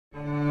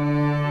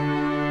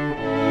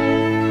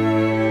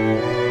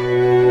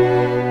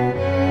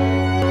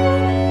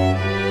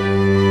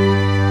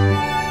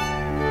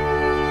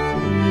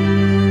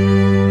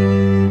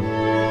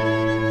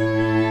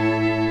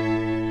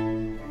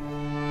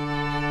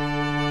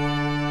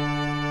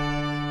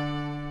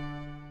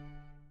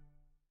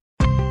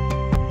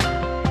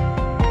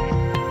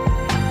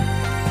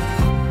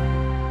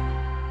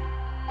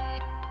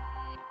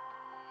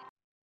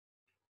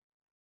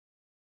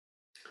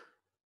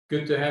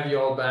Good to have you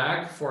all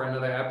back for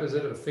another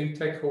episode of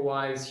ThinkTech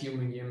Hawaii's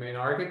Humane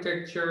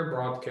Architecture,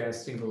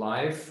 broadcasting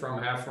live from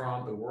half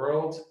around the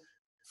world,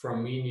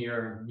 from me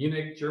near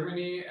Munich,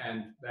 Germany,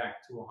 and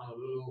back to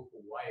Honolulu,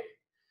 Hawaii.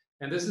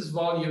 And this is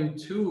volume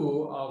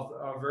 2 of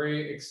a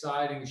very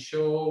exciting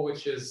show,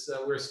 which is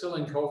we're still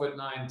in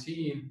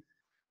COVID-19,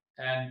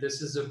 and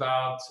this is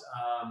about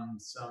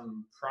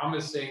some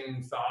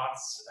promising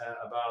thoughts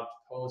about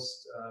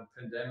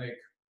post-pandemic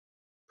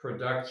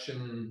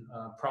production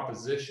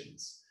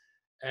propositions.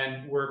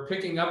 And we're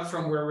picking up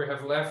from where we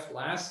have left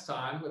last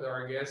time with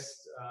our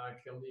guest,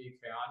 Keli'i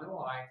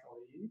Keanu. Hi,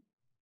 Keli'i.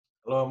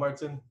 Hello,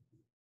 Martin.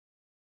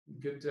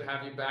 Good to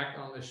have you back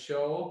on the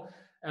show.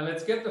 And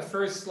let's get the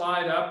first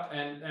slide up.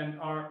 And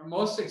our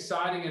most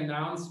exciting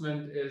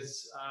announcement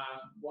is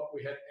what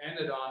we had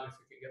ended on, if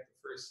we can get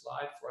the first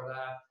slide for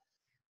that.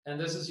 And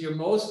this is your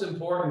most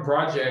important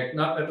project.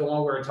 Not that the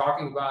one we're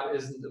talking about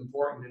isn't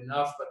important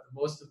enough, but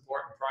the most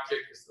important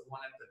project is the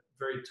one at the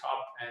very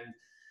top. And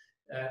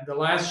the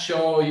last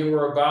show, you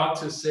were about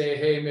to say,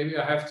 hey, maybe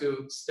I have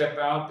to step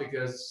out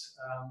because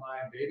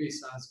my baby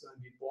son's going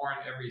to be born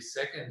every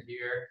second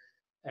here.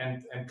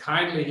 And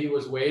kindly, he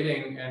was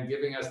waiting and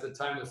giving us the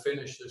time to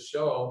finish the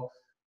show.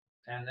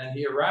 And then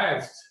he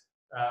arrived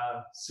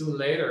soon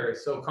later.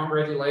 So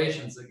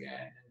congratulations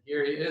again. And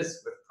here he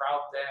is with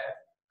proud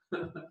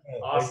dad.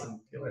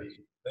 Awesome,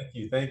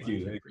 Keli'i. Thank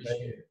you. I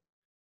appreciate it.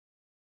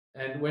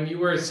 And when you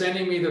were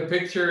sending me the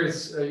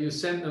pictures, you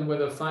sent them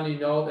with a funny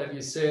note that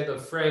you said a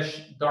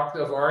fresh doctor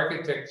of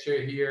architecture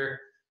here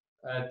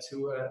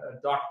to a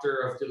doctor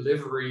of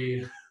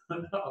delivery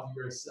of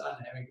your son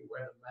having to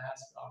wear the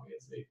mask,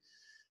 obviously.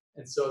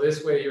 And so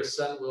this way your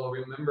son will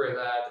remember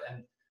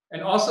that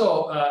and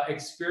also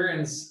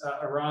experience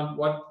around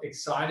what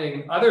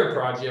exciting other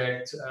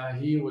project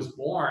he was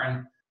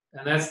born.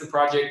 And that's the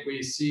project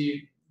we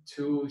see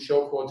two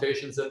show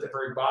quotations at the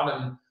very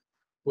bottom,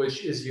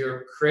 which is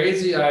your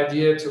crazy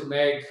idea to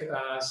make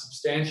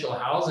substantial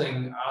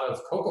housing out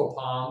of cocoa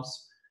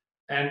palms.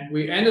 And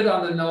we ended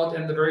on the note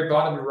in the very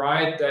bottom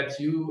right that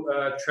you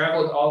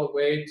traveled all the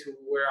way to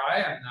where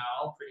I am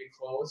now, pretty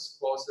close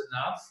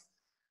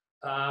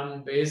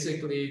enough,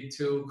 basically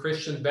to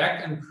Christian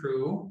Beck and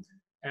crew,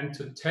 and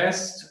to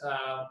test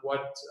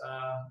what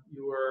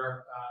you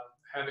were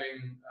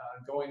having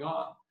going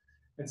on.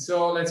 And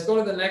so let's go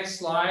to the next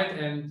slide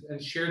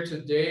and share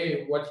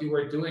today what you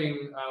were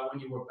doing when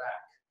you were back.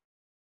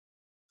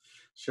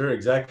 Sure,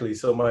 exactly.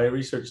 So my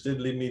research did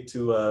lead me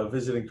to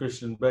visiting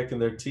Christian Beck and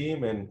their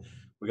team, and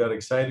we got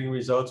exciting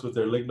results with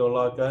their Ligno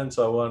Loc gun.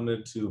 So I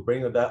wanted to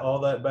bring all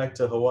that back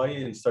to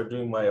Hawaii and start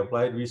doing my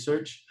applied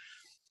research.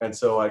 And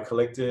so I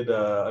collected,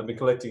 I've been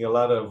collecting a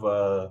lot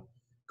of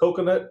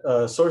coconut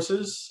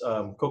sources,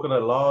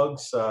 coconut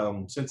logs,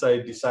 since I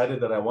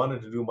decided that I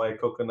wanted to do my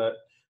coconut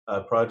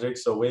project.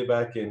 So way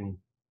back in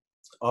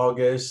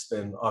August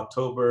and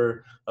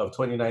October of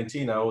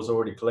 2019, I was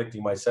already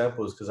collecting my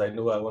samples because I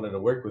knew I wanted to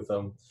work with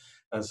them.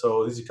 And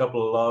so these are a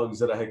couple of logs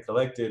that I had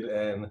collected,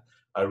 and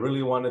I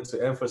really wanted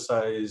to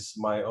emphasize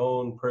my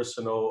own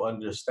personal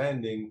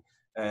understanding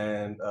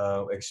and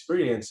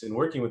experience in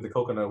working with the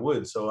coconut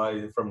wood. So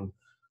I, from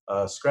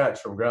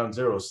scratch, from ground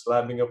zero,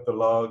 slabbing up the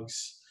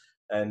logs,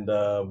 and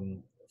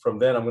from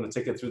then I'm going to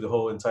take it through the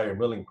whole entire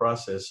milling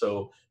process.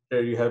 So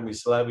there you have me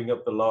slabbing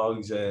up the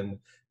logs, and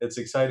it's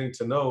exciting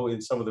to know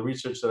in some of the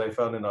research that I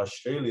found in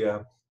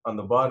Australia, on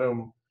the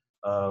bottom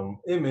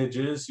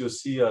images, you'll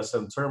see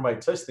some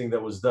termite testing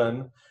that was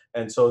done.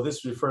 And so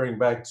this referring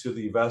back to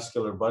the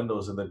vascular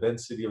bundles and the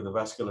density of the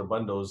vascular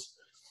bundles.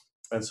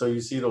 And so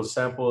you see those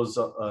samples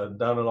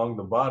down along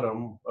the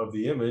bottom of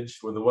the image,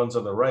 where the ones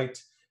on the right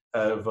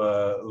have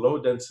low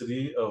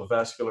density of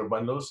vascular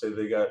bundles. So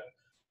they got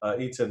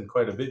eaten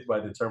quite a bit by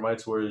the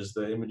termites, whereas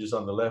the images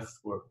on the left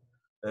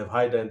have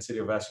high density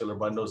of vascular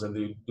bundles, and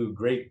they do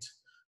great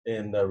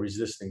in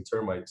resisting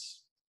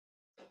termites.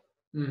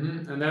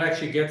 Mm-hmm. And that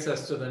actually gets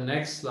us to the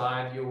next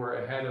slide. You were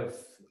ahead of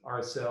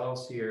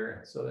ourselves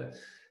here.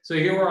 So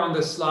here we're on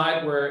the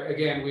slide where,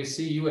 again, we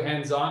see you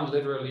hands-on,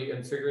 literally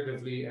and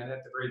figuratively, and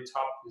at the very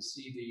top you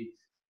see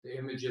the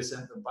images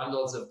and the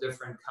bundles of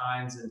different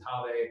kinds and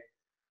how they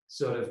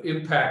sort of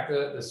impact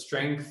the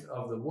strength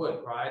of the wood,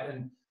 right?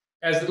 And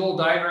as the little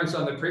diagrams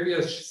on the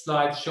previous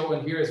slide show,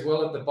 and here as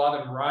well at the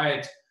bottom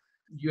right,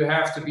 you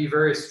have to be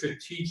very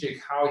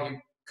strategic how you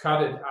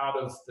cut it out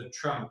of the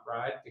trunk,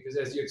 right? Because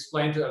as you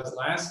explained to us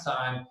last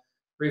time,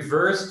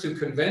 reverse to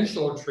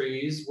conventional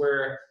trees,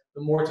 where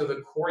the more to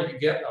the core you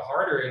get, the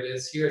harder it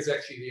is. Here it's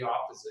actually the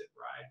opposite,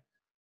 right?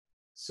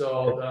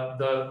 So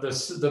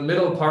the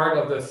middle part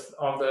of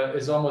the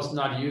is almost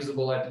not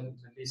usable, at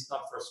least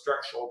not for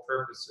structural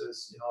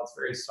purposes. You know, it's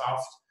very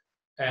soft,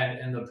 and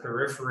in the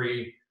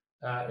periphery,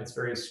 it's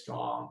very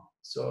strong.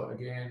 So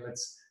again,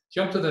 let's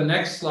jump to the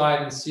next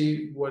slide and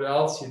see what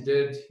else you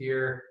did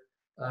here.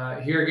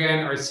 Here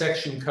again are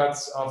section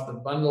cuts of the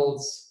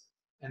bundles,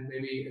 and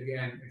maybe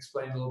again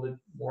explain a little bit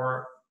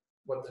more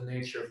what the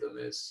nature of them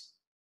is.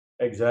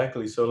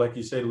 Exactly. So like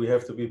you said, we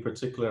have to be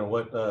particular on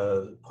what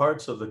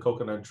parts of the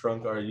coconut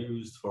trunk are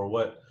used for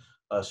what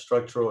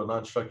structural and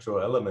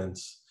non-structural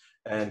elements.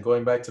 And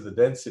going back to the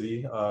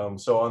density,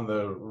 so on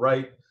the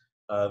right,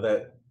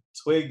 that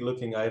twig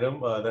looking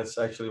item, that's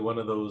actually one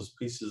of those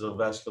pieces of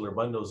vascular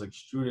bundles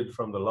extruded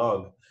from the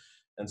log.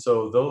 And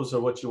so those are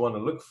what you want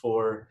to look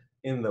for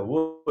in the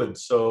wood.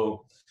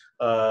 So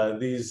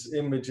these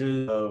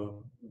images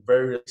of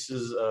various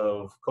pieces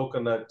of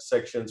coconut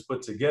sections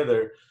put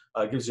together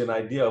gives you an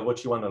idea of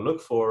what you want to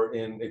look for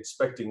in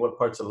expecting what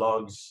parts of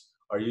logs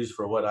are used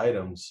for what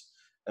items.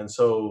 And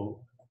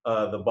so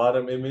the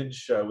bottom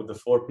image with the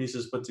four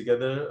pieces put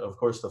together, of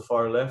course, the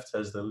far left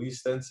has the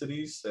least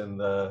densities and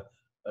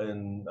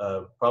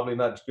probably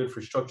not good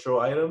for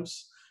structural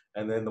items.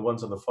 And then the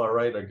ones on the far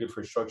right are good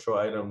for structural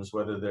items,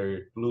 whether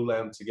they're glue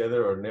lamped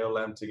together or nail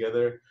lamped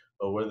together,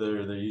 or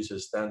whether they're used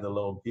as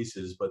standalone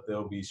pieces, but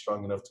they'll be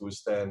strong enough to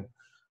withstand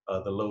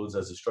the loads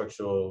as a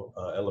structural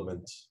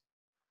element.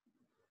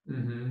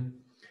 Mm-hmm.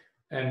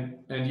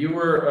 And you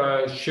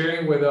were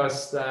sharing with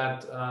us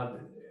that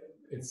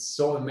it's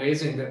so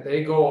amazing that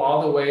they go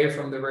all the way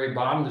from the very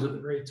bottom to the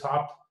very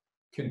top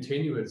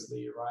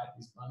continuously, right?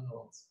 These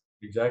bundles.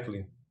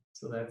 Exactly.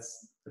 So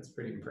that's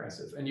pretty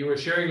impressive. And you were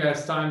sharing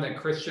last time that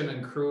Christian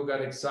and crew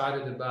got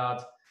excited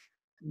about,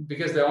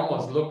 because they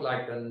almost look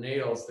like the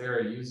nails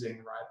they're using,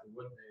 right? The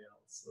wood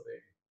nails. So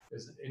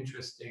there's an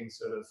interesting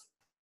sort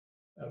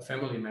of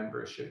family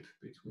membership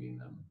between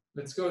them.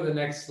 Let's go to the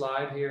next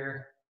slide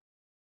here.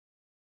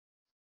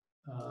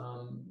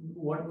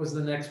 What was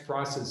the next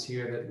process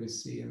here that we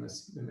see in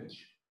this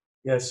image?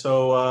 Yeah,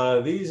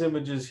 so these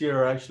images here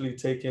are actually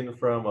taken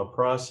from a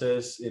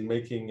process in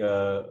making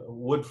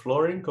wood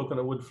flooring,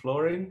 coconut wood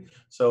flooring.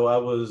 So I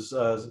was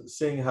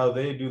seeing how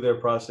they do their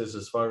process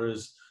as far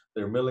as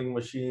their milling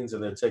machines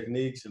and their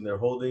techniques and their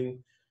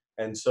holding.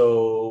 And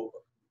so,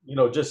 you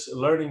know, just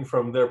learning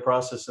from their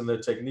process and their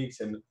techniques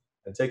and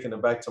taking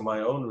it back to my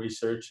own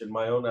research and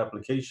my own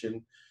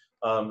application.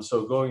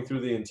 So going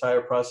through the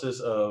entire process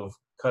of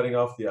cutting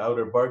off the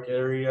outer bark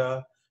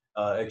area,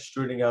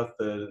 extruding out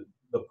the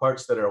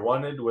parts that are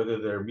wanted, whether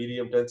they're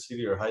medium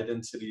density or high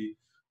density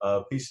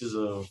pieces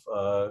of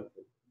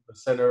the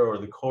center or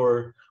the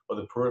core or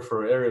the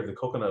peripheral area of the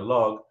coconut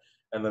log.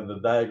 And then the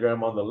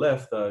diagram on the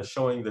left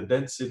showing the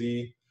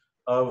density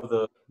of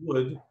the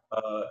wood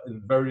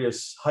in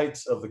various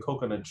heights of the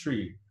coconut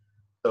tree.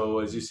 So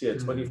as you see at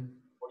 20,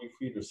 40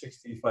 feet or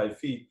 65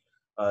 feet,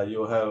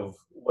 you'll have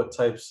what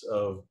types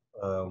of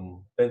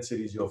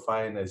densities you'll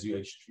find as you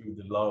extrude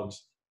the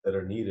logs that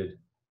are needed.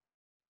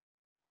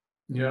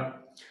 Yeah.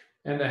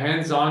 And the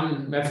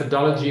hands-on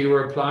methodology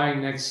we're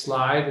applying next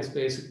slide is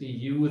basically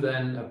you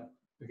then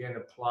again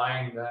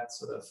applying that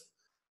sort of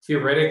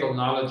theoretical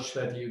knowledge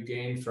that you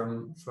gain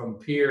from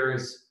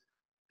peers,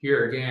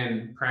 here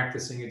again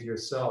practicing it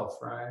yourself,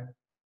 right?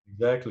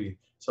 Exactly.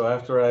 So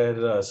after I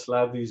had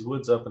slabbed these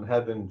woods up and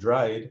had them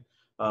dried,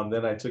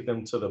 then I took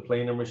them to the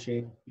planer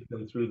machine, put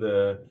them through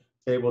the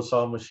table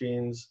saw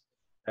machines,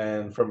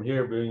 and from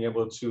here being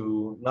able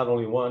to not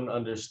only one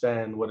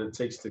understand what it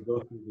takes to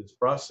go through this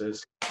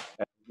process,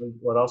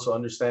 but also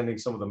understanding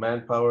some of the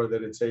manpower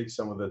that it takes,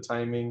 some of the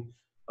timing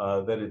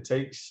that it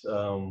takes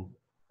to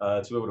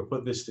be able to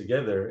put this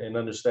together, and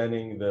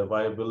understanding the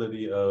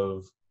viability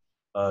of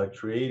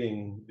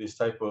creating this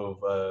type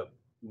of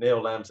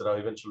nail lamps that I'll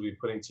eventually be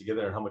putting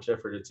together, and how much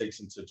effort it takes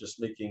into just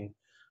making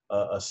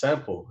a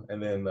sample,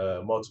 and then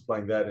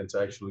multiplying that into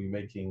actually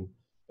making,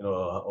 you know,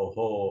 a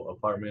whole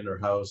apartment or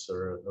house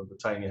or a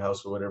tiny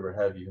house or whatever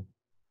have you.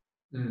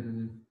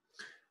 Mm-hmm.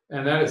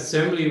 And that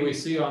assembly we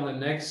see on the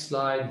next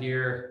slide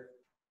here,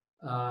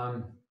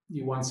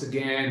 you once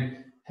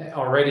again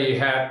already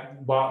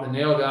had bought the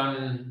nail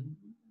gun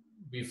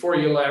before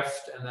you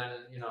left, and then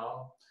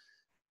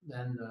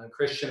then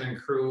Christian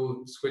and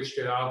crew switched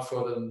it out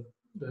for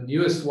the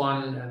newest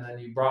one, and then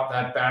you brought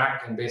that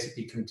back and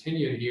basically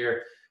continued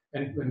here.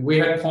 And when we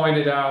had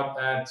pointed out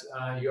that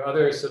your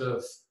other sort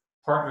of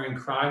partner in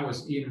crime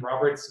was Ian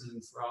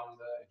Robertson from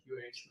the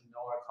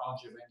Manoa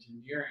College of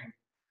Engineering,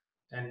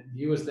 and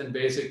he was then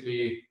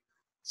basically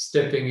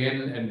stepping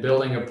in and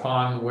building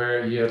upon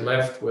where he had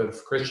left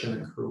with Christian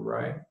and crew,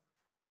 right?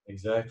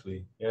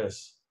 Exactly.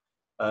 Yes.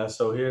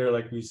 So here,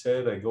 like we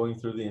said, going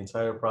through the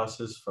entire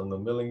process from the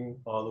milling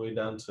all the way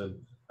down to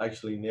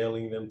actually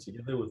nailing them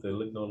together with the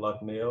Ligno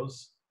Loc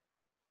nails.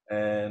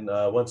 And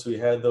once we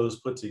had those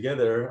put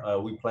together,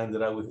 we planned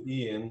it out with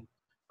Ian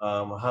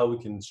how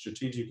we can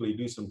strategically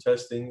do some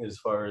testing as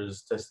far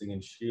as testing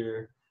in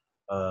shear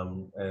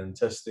and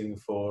testing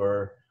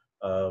for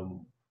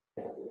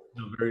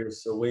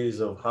various ways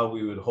of how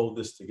we would hold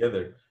this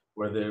together,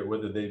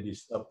 whether they be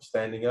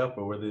standing up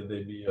or whether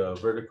they be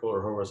vertical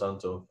or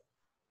horizontal.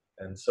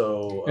 And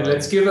so, And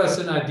let's give us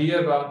an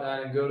idea about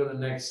that and go to the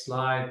next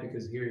slide,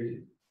 because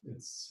here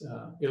it's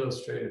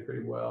illustrated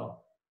pretty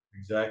well.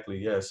 Exactly,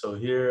 yeah. So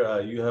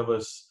here you have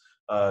us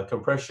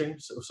compression.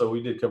 So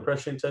we did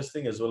compression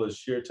testing as well as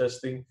shear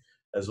testing,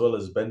 as well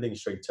as bending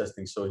strength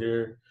testing. So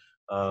here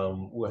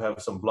we'll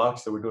have some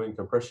blocks that we're doing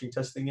compression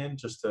testing in,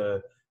 just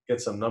to get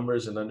some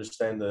numbers and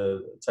understand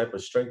the type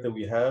of strength that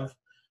we have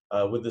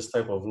with this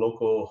type of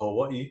local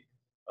Hawaii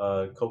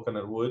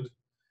coconut wood.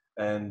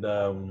 And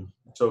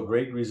so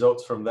great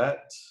results from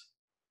that.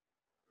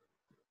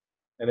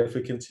 And if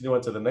we continue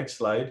on to the next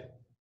slide,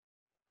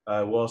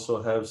 we'll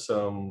also have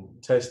some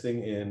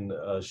testing in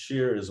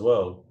shear as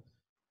well.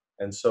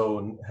 And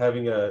so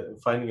finding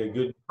a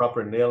good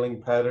proper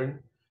nailing pattern,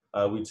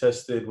 we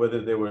tested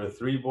whether there were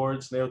 3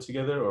 boards nailed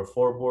together or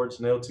 4 boards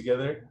nailed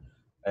together,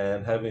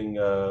 and having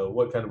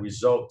what kind of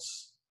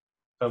results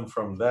come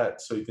from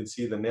that. So you can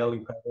see the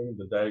nailing pattern,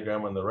 the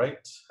diagram on the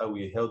right, how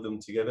we held them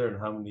together and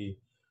how many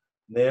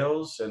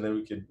nails, and then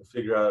we could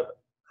figure out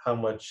how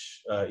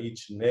much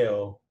each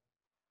nail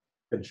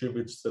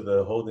contributes to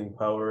the holding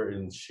power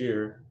in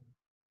shear.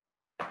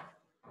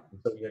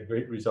 So we had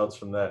great results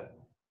from that.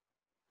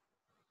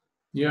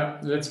 Yeah,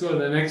 let's go to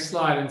the next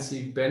slide and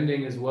see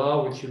bending as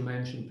well, which you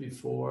mentioned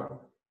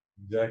before.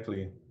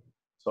 Exactly.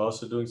 So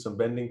also doing some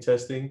bending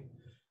testing.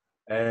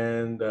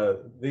 And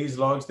these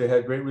logs, they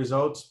had great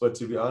results, but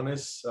to be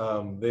honest,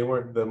 they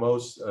weren't the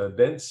most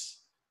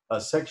dense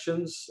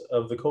sections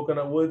of the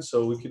coconut wood.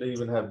 So we could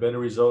even have better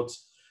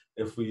results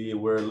if we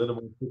were a little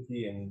more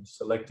picky in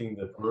selecting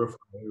the peripheral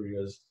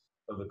areas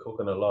of the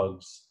coconut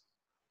logs,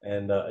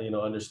 and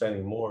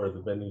understanding more of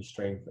the bending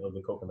strength of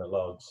the coconut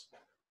logs.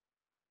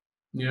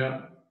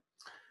 Yeah.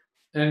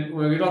 And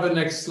when we go to the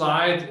next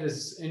slide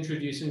is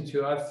introducing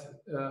to us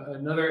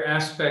another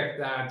aspect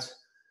that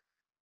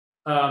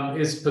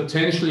is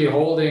potentially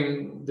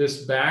holding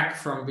this back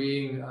from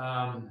being,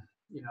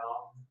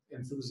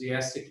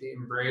 enthusiastically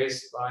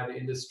embraced by the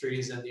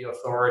industries and the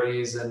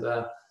authorities and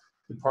the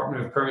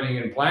Department of Permitting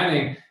and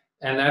Planning,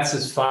 and that's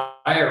this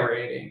fire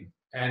rating.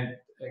 And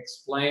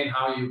explain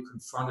how you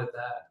confronted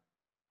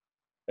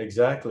that.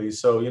 Exactly.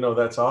 So,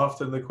 that's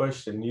often the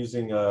question.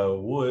 Using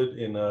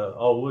wood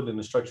all wood in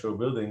a structural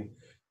building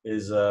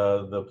is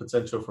the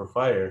potential for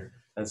fire.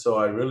 And so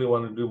I really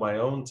want to do my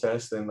own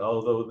test. And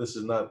although this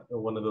is not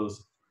one of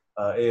those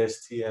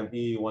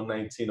ASTME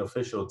 119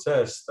 official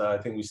tests, I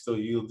think we still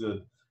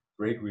yielded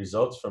great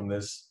results from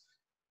this.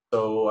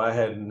 So I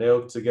had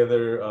nailed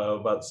together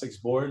about 6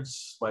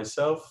 boards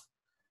myself,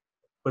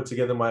 put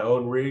together my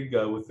own rig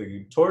with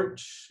a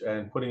torch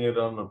and putting it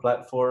on a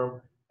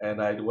platform.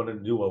 And I wanted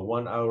to do a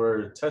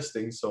 1-hour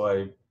testing, so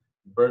I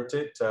burnt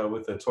it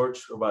with a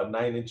torch about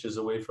 9 inches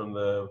away from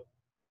the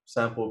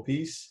sample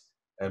piece,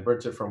 and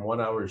burnt it from 1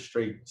 hour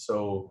straight.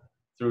 So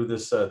through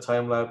this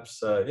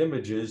time-lapse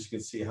images, you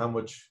can see how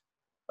much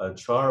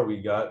char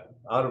we got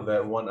out of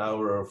that 1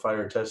 hour of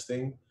fire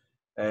testing.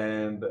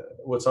 And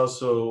what's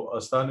also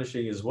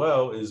astonishing as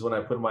well is when I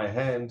put my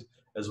hand,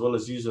 as well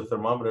as use a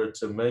thermometer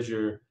to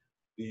measure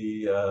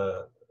the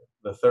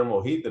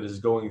thermal heat that is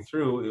going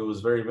through, it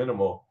was very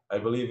minimal. I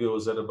believe it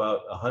was at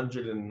about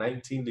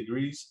 119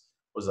 degrees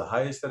was the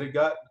highest that it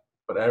got,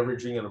 but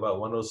averaging at about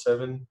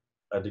 107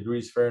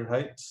 degrees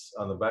Fahrenheit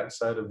on the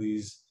backside of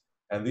these.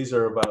 And these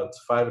are about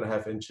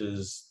 5.5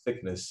 inches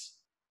thickness.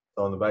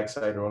 So on the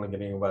backside, we're only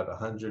getting about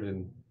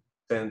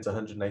 110 to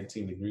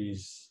 119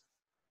 degrees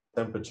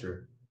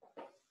temperature.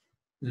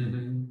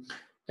 Mm-hmm.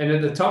 And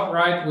at the top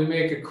right, we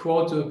make a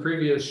quote to a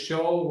previous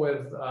show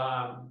with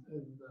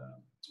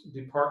the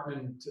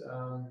department,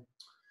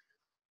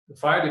 the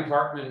fire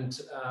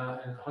department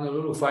and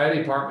Honolulu Fire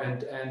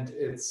Department and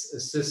its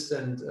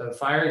assistant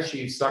fire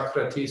chief,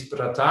 Socrates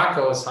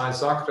Pratakos. Hi,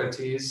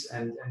 Socrates.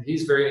 And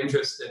he's very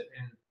interested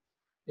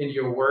in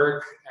your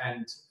work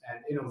and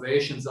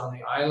innovations on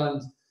the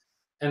island.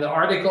 And the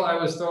article I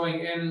was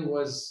throwing in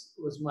was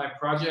my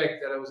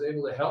project that I was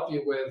able to help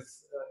you with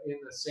in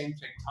the same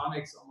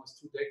tectonics almost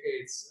 2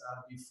 decades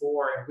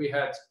before. And we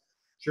had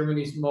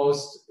Germany's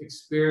most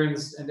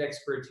experienced and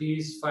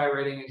expertise fire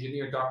rating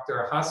engineer,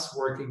 Dr. Hass,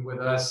 working with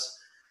us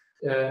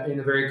in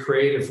a very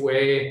creative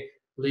way,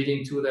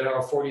 leading to that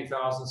our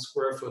 40,000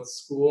 square foot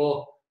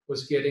school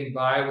was getting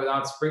by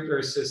without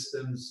sprinkler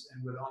systems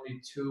and with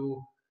only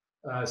 2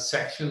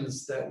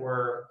 sections that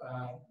were,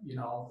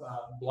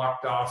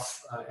 blocked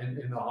off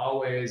in the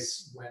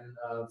hallways when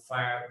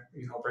fire,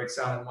 breaks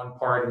out in one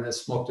part and the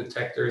smoke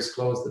detectors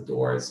close the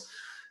doors.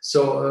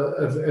 So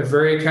a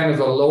very kind of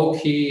a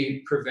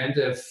low-key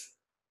preventive,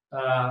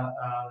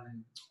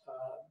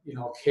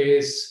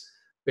 case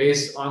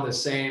based on the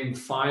same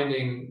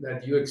finding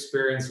that you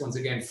experienced once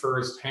again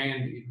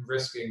firsthand, even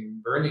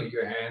risking burning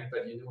your hand,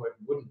 but you knew it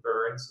wouldn't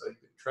burn, so you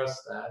could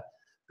trust that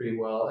pretty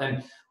well.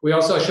 And we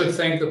also should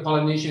thank the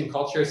Polynesian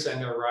Culture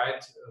Center,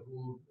 right,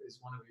 who is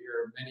one of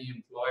your many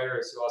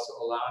employers who also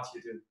allowed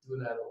you to do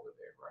that over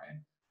there, right?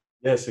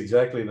 Yes,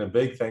 exactly. And a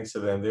big thanks to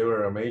them. They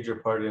were a major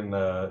part in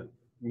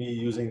me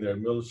using their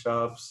mill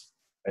shops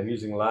and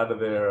using a lot of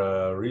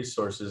their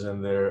resources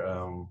and their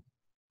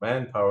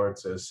manpower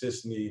to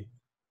assist me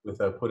with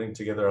putting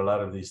together a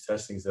lot of these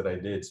testings that I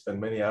did.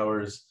 Spend many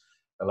hours,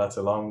 lots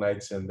of long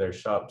nights in their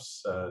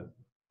shops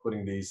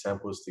putting these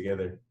samples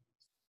together.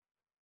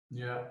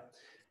 Yeah,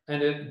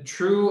 and a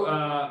true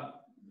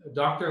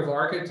doctor of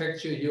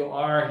architecture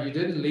you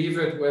didn't leave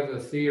it with a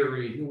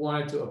theory. You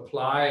wanted to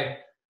apply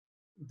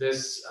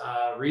this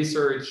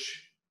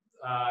research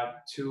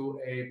to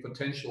a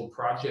potential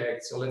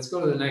project. So let's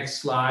go to the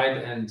next slide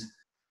and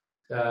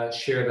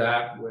share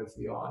that with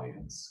the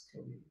audience.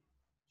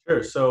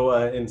 Sure. So,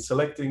 in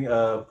selecting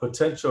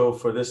potential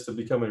for this to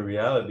become a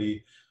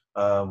reality,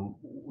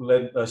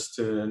 led us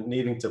to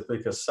needing to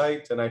pick a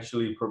site and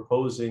actually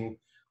proposing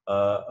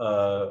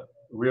a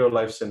real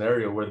life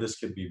scenario where this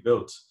could be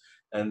built.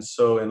 And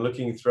so, in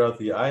looking throughout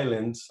the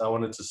islands, I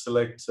wanted to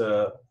select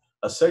a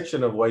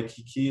section of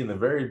Waikiki in the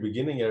very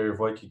beginning area of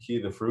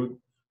Waikiki, the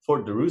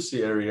Fort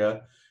DeRusi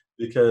area,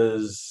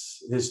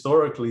 because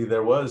historically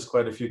there was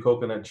quite a few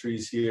coconut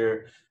trees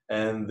here,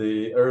 and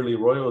the early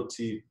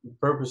royalty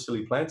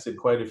purposely planted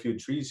quite a few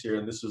trees here,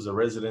 and this was a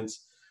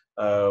residence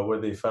where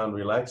they found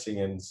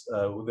relaxing, and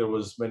there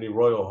was many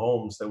royal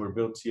homes that were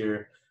built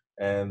here,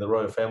 and the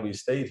royal family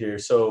stayed here.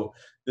 So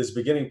this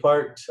beginning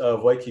part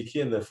of Waikiki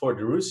in the Fort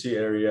DeRusi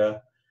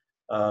area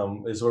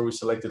is where we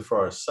selected for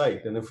our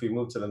site. And if we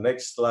move to the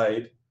next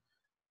slide,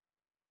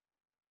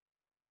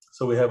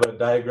 so we have a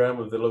diagram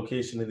of the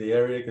location in the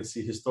area. You can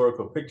see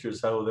historical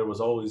pictures, how there was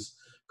always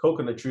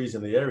coconut trees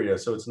in the area.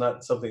 So it's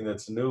not something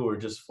that's new or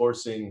just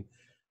forcing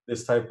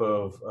this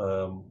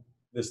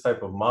this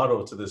type of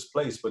model to this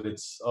place, but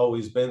it's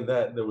always been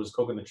that there was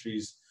coconut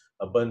trees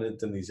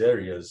abundant in these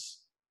areas.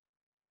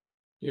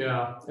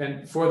 Yeah,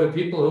 and for the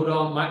people who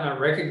don't might not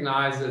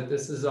recognize it,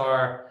 this is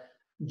our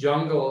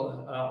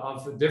jungle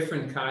of a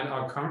different kind,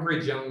 our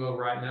concrete jungle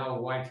right now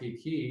in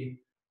Waikiki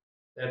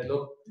that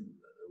look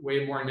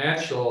way more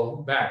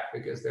natural back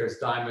because there's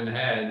Diamond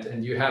Head,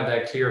 and you have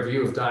that clear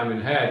view of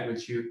Diamond Head,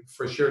 which you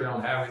for sure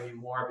don't have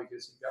anymore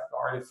because you've got the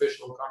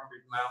artificial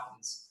concrete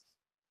mountains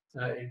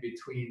in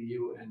between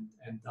you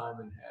and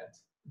Diamond Head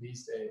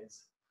these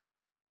days.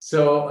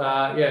 So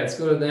yeah, let's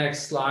go to the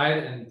next slide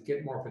and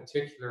get more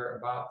particular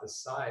about the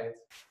site.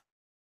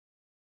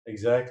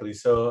 Exactly.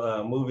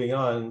 So moving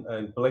on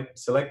and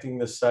selecting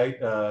the site,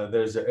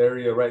 there's an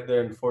area right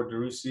there in Fort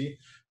DeRusi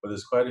where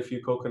there's quite a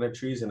few coconut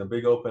trees and a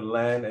big open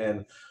land.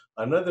 And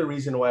another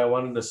reason why I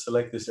wanted to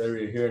select this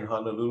area here in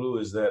Honolulu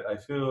is that I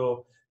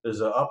feel there's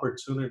an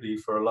opportunity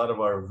for a lot of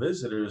our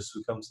visitors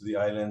who come to the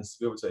islands to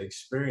be able to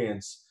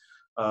experience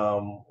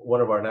one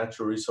of our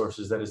natural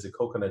resources, that is the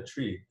coconut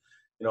tree.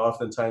 You know,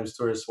 oftentimes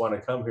tourists want to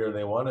come here,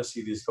 they want to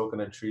see these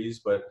coconut trees,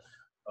 but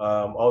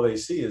all they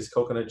see is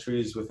coconut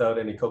trees without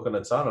any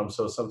coconuts on them.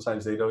 So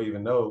sometimes they don't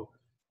even know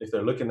if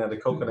they're looking at a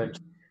coconut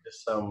tree or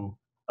some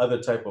other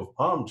type of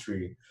palm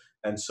tree.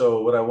 And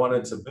so what I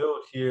wanted to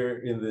build here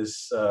in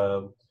this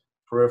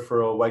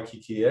peripheral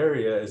Waikiki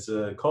area is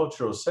a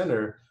cultural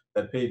center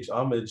that paid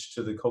homage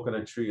to the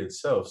coconut tree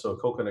itself. So a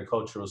coconut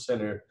cultural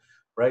center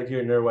right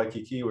here near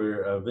Waikiki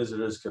where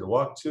visitors could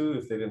walk to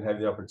if they didn't have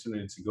the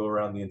opportunity to go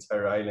around the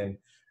entire island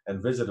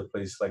and visit a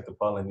place like the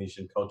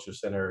Polynesian Culture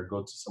Center or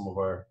go to some of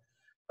our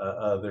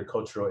other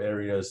cultural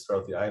areas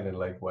throughout the island,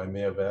 like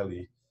Waimea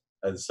Valley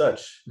and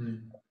such.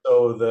 Mm.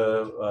 So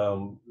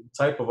the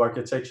type of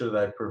architecture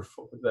that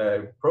I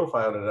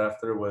profiled it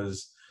after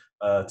was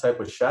a type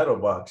of shadow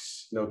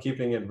box, you know,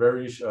 keeping it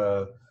very,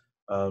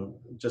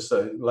 just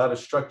a lot of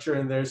structure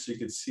in there so you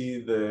could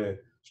see the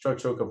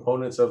structural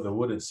components of the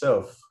wood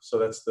itself. So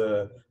that's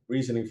the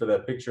reasoning for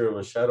that picture of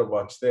a shadow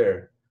box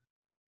there.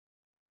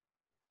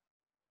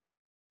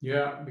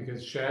 Yeah,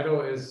 because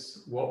shadow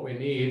is what we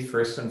need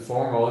first and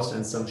foremost,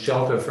 and some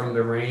shelter from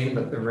the rain.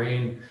 But the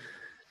rain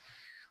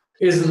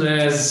isn't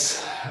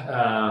as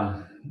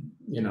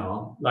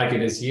like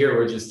it is here.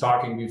 We're just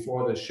talking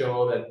before the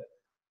show that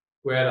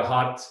we had a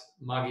hot,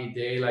 muggy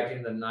day like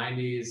in the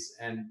 90s,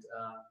 and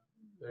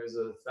there's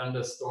a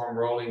thunderstorm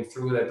rolling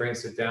through that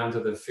brings it down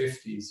to the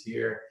 50s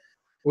here.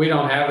 We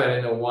don't have that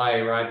in Hawaii,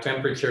 right?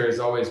 Temperature is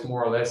always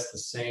more or less the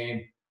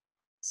same.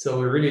 So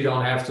we really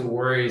don't have to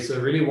worry. So I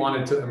really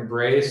wanted to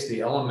embrace the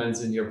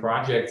elements in your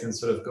project and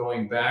sort of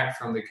going back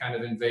from the kind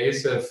of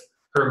invasive,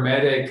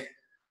 hermetic,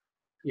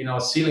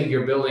 sealing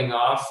your building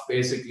off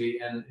basically,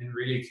 and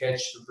really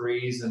catch the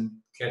breeze and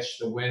catch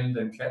the wind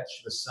and catch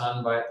the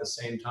sun by at the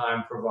same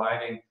time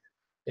providing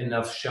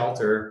enough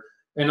shelter.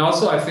 And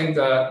also, I think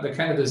the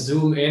kind of the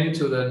zoom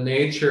into the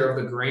nature of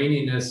the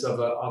graininess of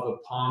a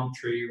palm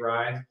tree,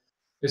 right?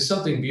 There's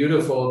something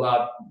beautiful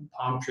about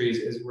palm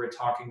trees, as we're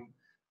talking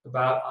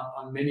about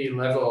on many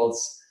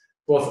levels,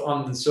 both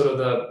on the sort of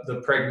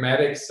the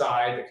pragmatic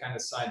side, the kind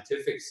of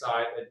scientific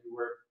side that you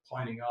were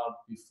pointing out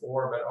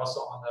before, but also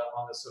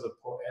on the sort of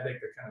poetic,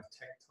 the kind of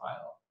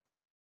tactile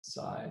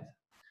side.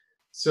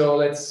 So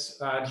let's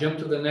jump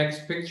to the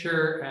next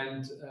picture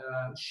and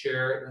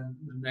share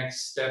the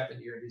next step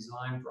in your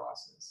design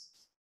process.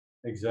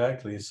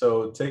 Exactly.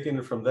 So taking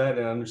it from that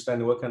and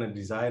understanding what kind of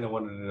design I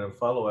wanted to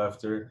follow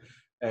after,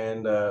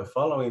 and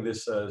following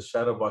this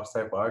shadow box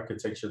type of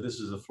architecture, this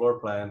is a floor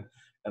plan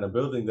and a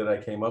building that I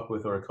came up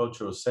with, or a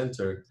cultural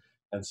center.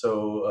 And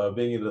so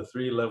being in a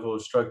three-level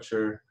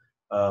structure,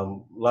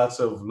 lots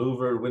of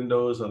louvered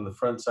windows on the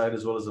front side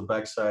as well as the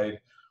back side,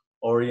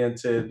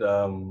 oriented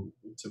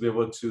to be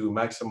able to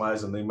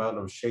maximize on the amount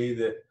of shade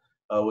that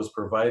was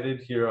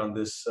provided here on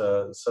this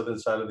southern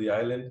side of the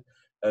island,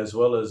 as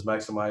well as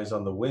maximize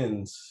on the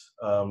winds,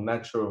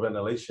 natural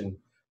ventilation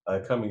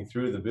coming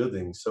through the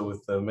building. So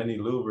with many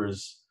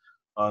louvers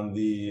on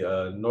the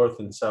north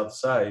and south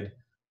side,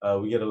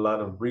 we get a lot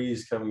of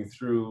breeze coming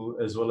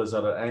through, as well as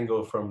at an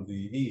angle from the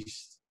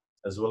east,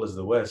 as well as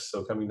the west,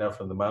 so coming down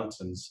from the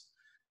mountains.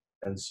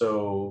 And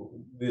so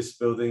this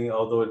building,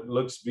 although it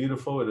looks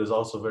beautiful, it is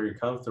also very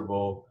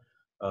comfortable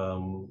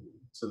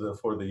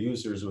for the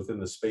users within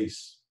the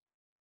space.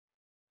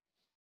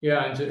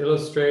 Yeah, and to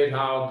illustrate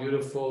how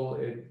beautiful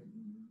it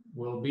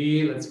will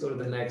be, let's go to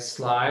the next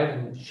slide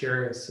and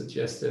share a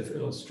suggestive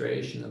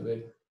illustration of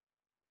it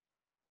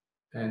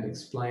and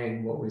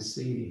explain what we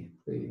see,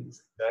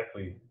 please.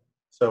 Exactly.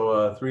 So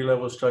a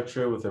three-level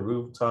structure with a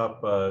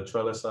rooftop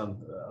trellis on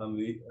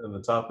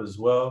the top as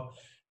well,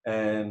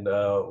 and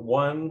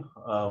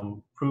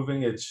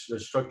proving its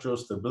structural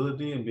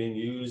stability and being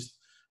used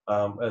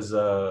for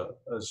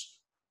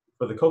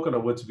the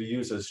coconut wood to be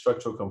used as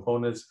structural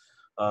components,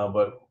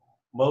 but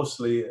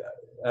mostly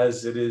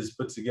as it is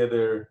put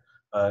together,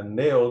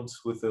 nailed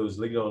with those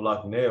Ligno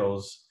Loc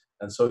nails,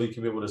 and so you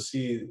can be able to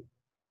see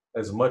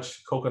as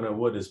much coconut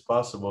wood as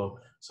possible.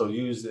 So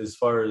used as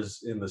far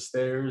as in the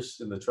stairs,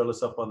 in the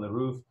trellis up on the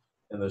roof,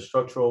 in the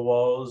structural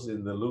walls,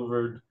 in the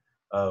louvered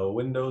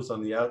windows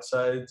on the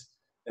outside,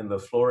 in the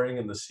flooring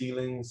and the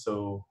ceiling.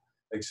 So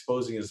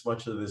exposing as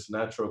much of this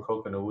natural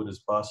coconut wood as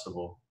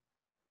possible.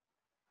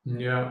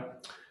 Yeah.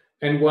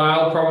 And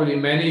while probably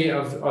many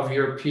of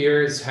your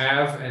peers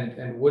have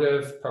and would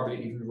have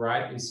probably even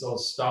rightly so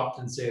stopped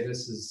and say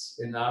this is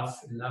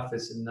enough, enough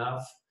is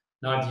enough,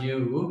 not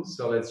you.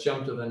 So let's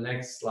jump to the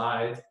next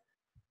slide,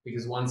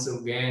 because once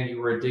again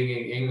you were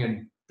digging in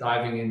and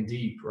diving in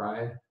deep,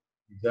 right?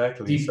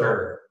 Exactly.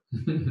 Deeper.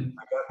 So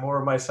I got more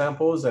of my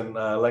samples, and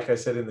like I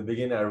said in the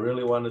beginning, I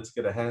really wanted to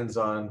get a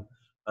hands-on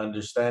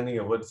understanding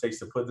of what it takes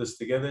to put this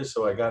together.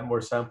 So I got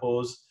more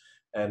samples,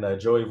 and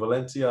Joey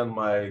Valenti on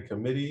my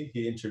committee,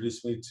 he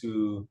introduced me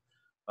to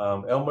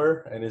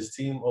Elmer and his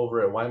team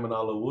over at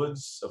Waimanalo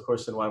Woods. Of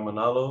course, in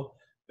Waimanalo,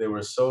 they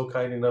were so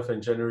kind enough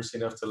and generous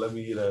enough to let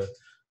me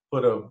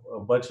put a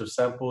bunch of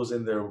samples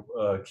in their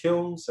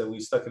kilns, and we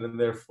stuck it in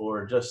there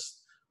for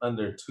just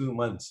under 2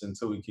 months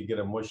until we could get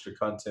a moisture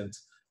content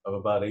of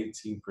about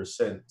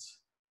 18%.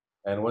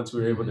 And once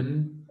we were able to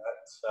do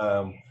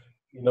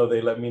that,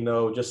 they let me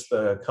know just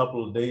a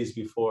couple of days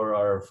before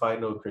our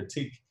final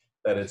critique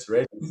that it's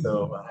ready.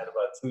 So I had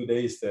about 2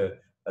 days to,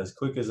 as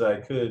quick as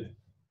I could,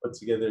 put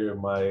together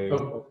my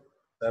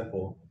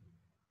sample.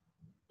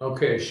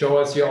 Okay, show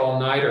us your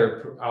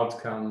all-nighter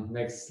outcome.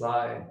 Next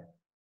slide.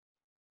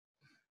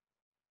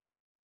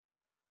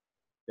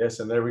 Yes,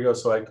 and there we go.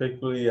 So I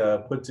quickly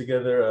put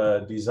together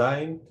a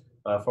design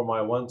for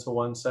my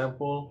one-to-one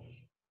sample.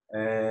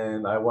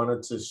 And I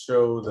wanted to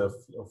show the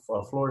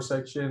floor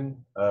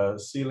section,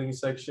 ceiling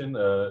section,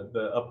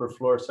 the upper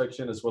floor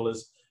section, as well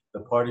as the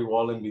party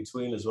wall in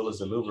between, as well as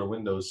the louver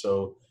windows.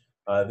 So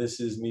this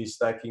is me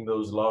stacking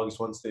those logs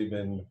once they've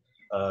been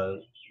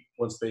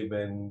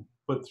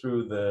put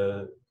through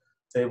the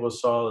table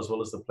saw, as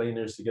well as the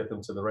planers, to get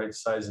them to the right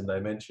size and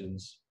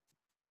dimensions.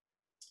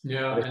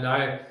 Yeah, and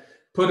I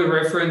put a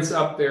reference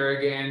up there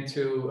again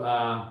to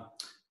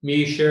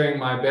me sharing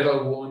my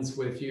battle wounds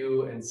with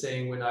you and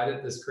saying when I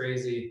did this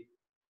crazy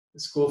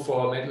school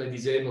for mentally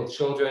disabled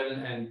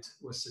children and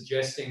was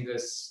suggesting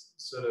this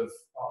sort of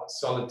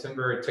solid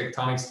timber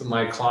tectonics to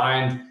my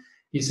client,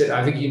 he said,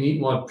 I think you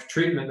need more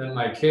treatment than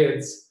my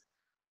kids.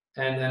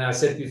 And then I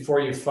said,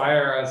 before you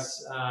fire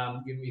us,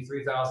 give me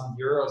 3,000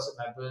 euros and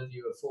I build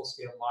you a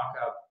full-scale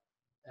mock-up.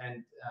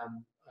 And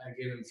I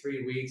gave him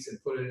 3 weeks and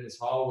put it in his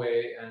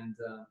hallway. And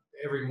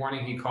every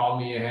morning he called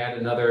me. He had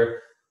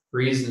another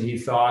reason he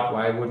thought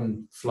why I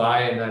wouldn't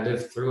fly, and I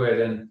lived through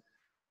it. And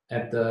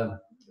at the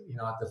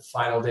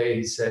final day,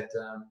 he said,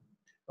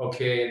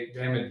 "Okay,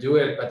 damn it, do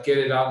it, but get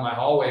it out of my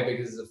hallway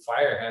because it's a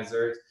fire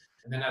hazard."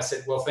 And then I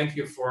said, "Well, thank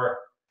you for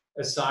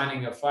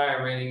assigning a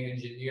fire rating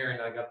engineer,"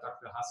 and I got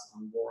Dr. Hass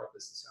on board.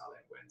 This is how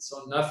that went.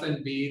 So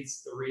nothing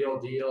beats the real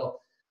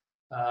deal.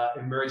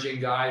 Emerging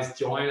guys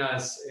join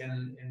us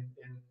in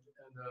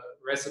the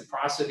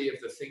reciprocity of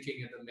the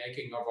thinking and the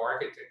making of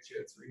architecture.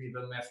 It's really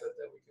the method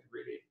that we can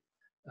really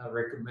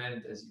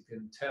recommend, as you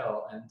can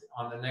tell. And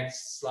on the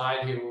next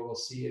slide here, we will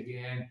see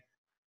again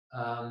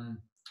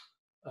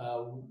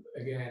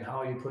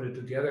how you put it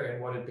together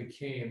and what it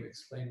became.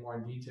 Explain more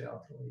in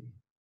detail, please.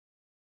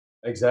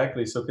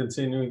 Exactly. So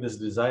continuing this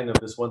design of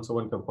this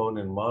one-to-one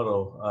component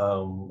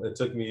model, it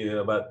took me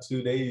about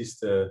 2 days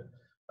to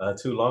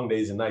 2 long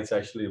days and nights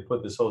actually to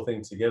put this whole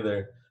thing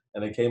together,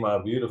 and it came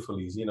out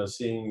beautifully.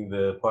 Seeing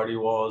the party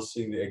walls,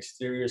 seeing the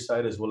exterior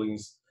side, as well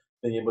as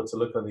being able to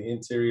look on the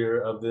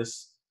interior of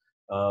this,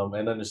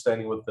 and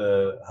understanding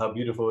how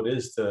beautiful it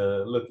is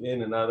to look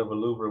in and out of a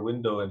louver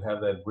window and have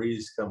that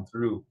breeze come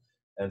through.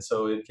 And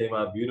so it came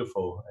out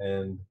beautiful.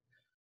 And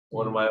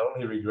one of my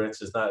only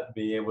regrets is not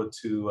being able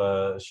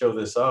to show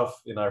this off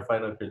in our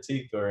final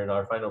critique or in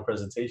our final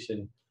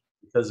presentation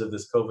because of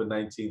this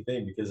COVID-19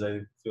 thing, because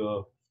I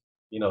feel,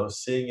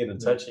 seeing it and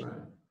touching,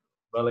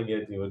 smelling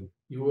it,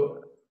 you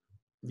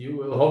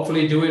will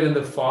hopefully do it in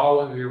the fall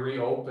when we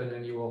reopen,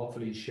 and you will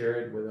hopefully share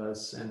it with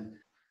us. And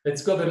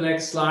Let's go to the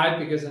next slide,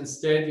 because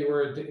instead you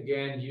were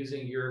again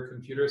using your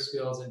computer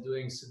skills and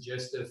doing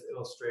suggestive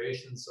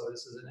illustrations. So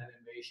this is an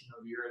animation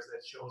of yours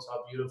that shows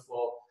how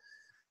beautiful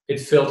it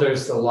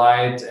filters the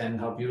light and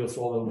how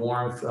beautiful the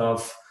warmth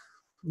of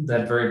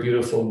that very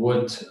beautiful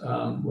wood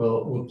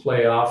will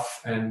play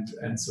off and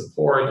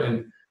support.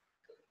 And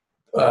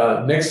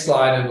next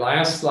slide and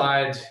last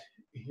slide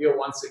here,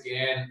 once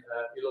again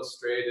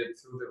illustrated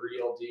through the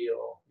real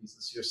deal. This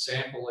is your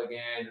sample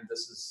again, and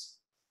this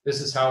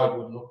is how it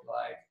would look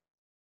like.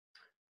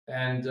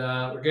 And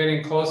we're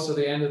getting close to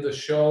the end of the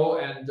show.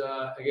 And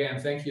again,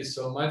 thank you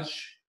so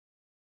much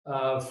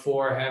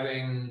for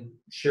having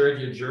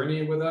shared your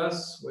journey with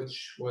us,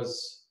 which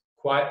was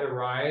quite a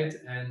ride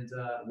and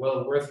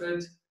well worth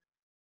it.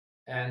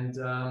 And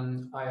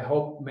I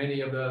hope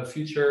many of the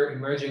future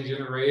emerging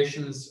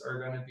generations are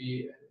going to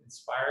be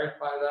inspired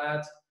by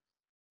that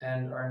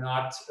and are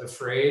not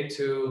afraid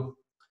to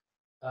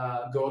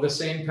go the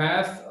same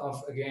path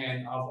of,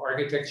 again, of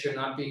architecture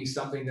not being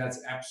something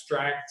that's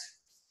abstract,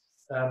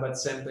 but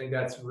something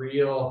that's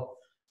real.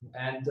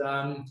 And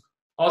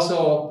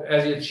also,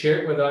 as you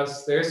shared with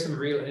us, there's some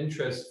real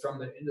interest from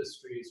the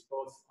industries,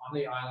 both on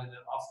the island and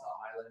off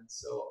the island.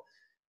 So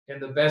in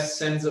the best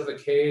sense of the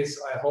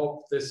case,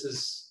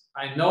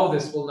 I know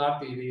this will not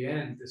be the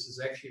end. This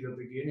is actually the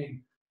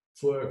beginning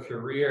for a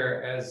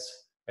career as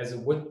a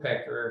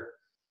woodpecker.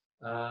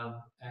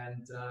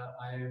 And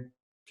I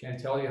can't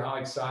tell you how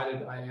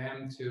excited I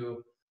am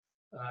to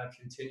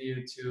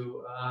continue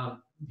to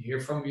hear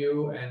from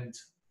you and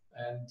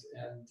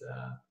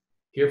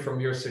hear from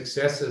your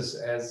successes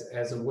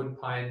as a wood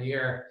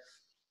pioneer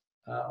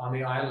on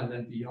the island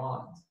and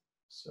beyond.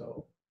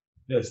 So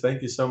yes,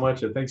 thank you so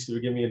much, and thanks for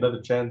giving me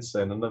another chance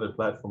and another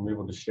platform to be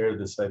able to share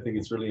this. I think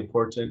it's really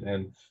important,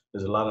 and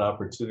there's a lot of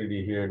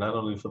opportunity here, not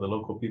only for the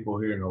local people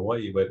here in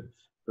Hawaii, but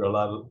for a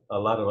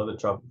lot of other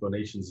tropical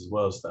nations as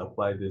well, to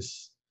apply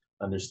this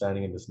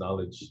understanding and this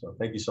knowledge. So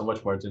thank you so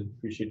much, Martin.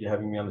 Appreciate you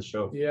having me on the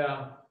show.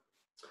 yeah.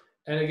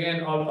 And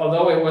again,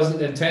 although it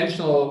wasn't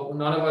intentional,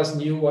 none of us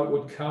knew what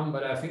would come,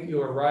 but I think you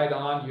were right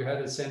on. You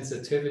had a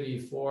sensitivity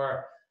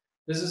for,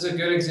 this is a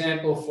good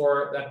example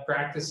for that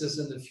practices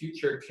in the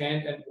future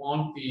can't and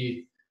won't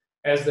be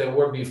as they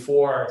were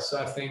before. So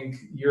I think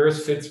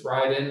yours fits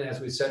right in, as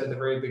we said at the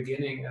very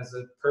beginning, as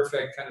a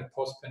perfect kind of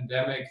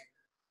post-pandemic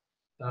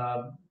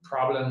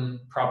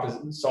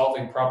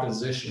solving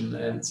proposition.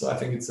 And so I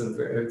think it's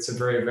a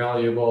very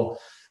valuable,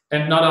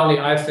 and not only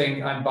I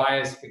think I'm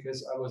biased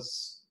because I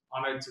was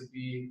honored to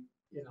be,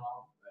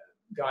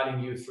 guiding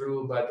you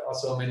through, but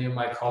also many of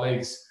my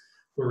colleagues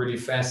were really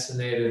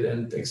fascinated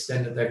and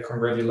extended their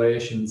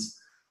congratulations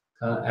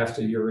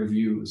after your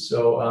review.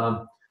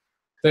 So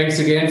thanks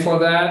again for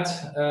that.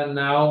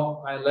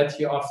 Now I let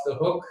you off the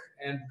hook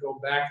and go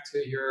back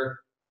to your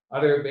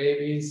other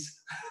babies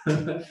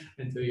and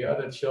to your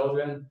other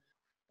children.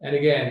 And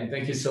again,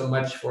 thank you so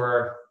much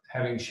for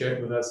having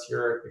shared with us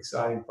your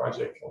exciting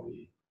project,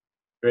 Keli'i.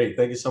 Great.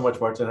 Thank you so much,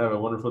 Martin. Have a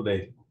wonderful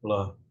day.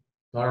 Aloha.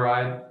 All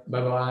right.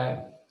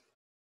 Bye-bye.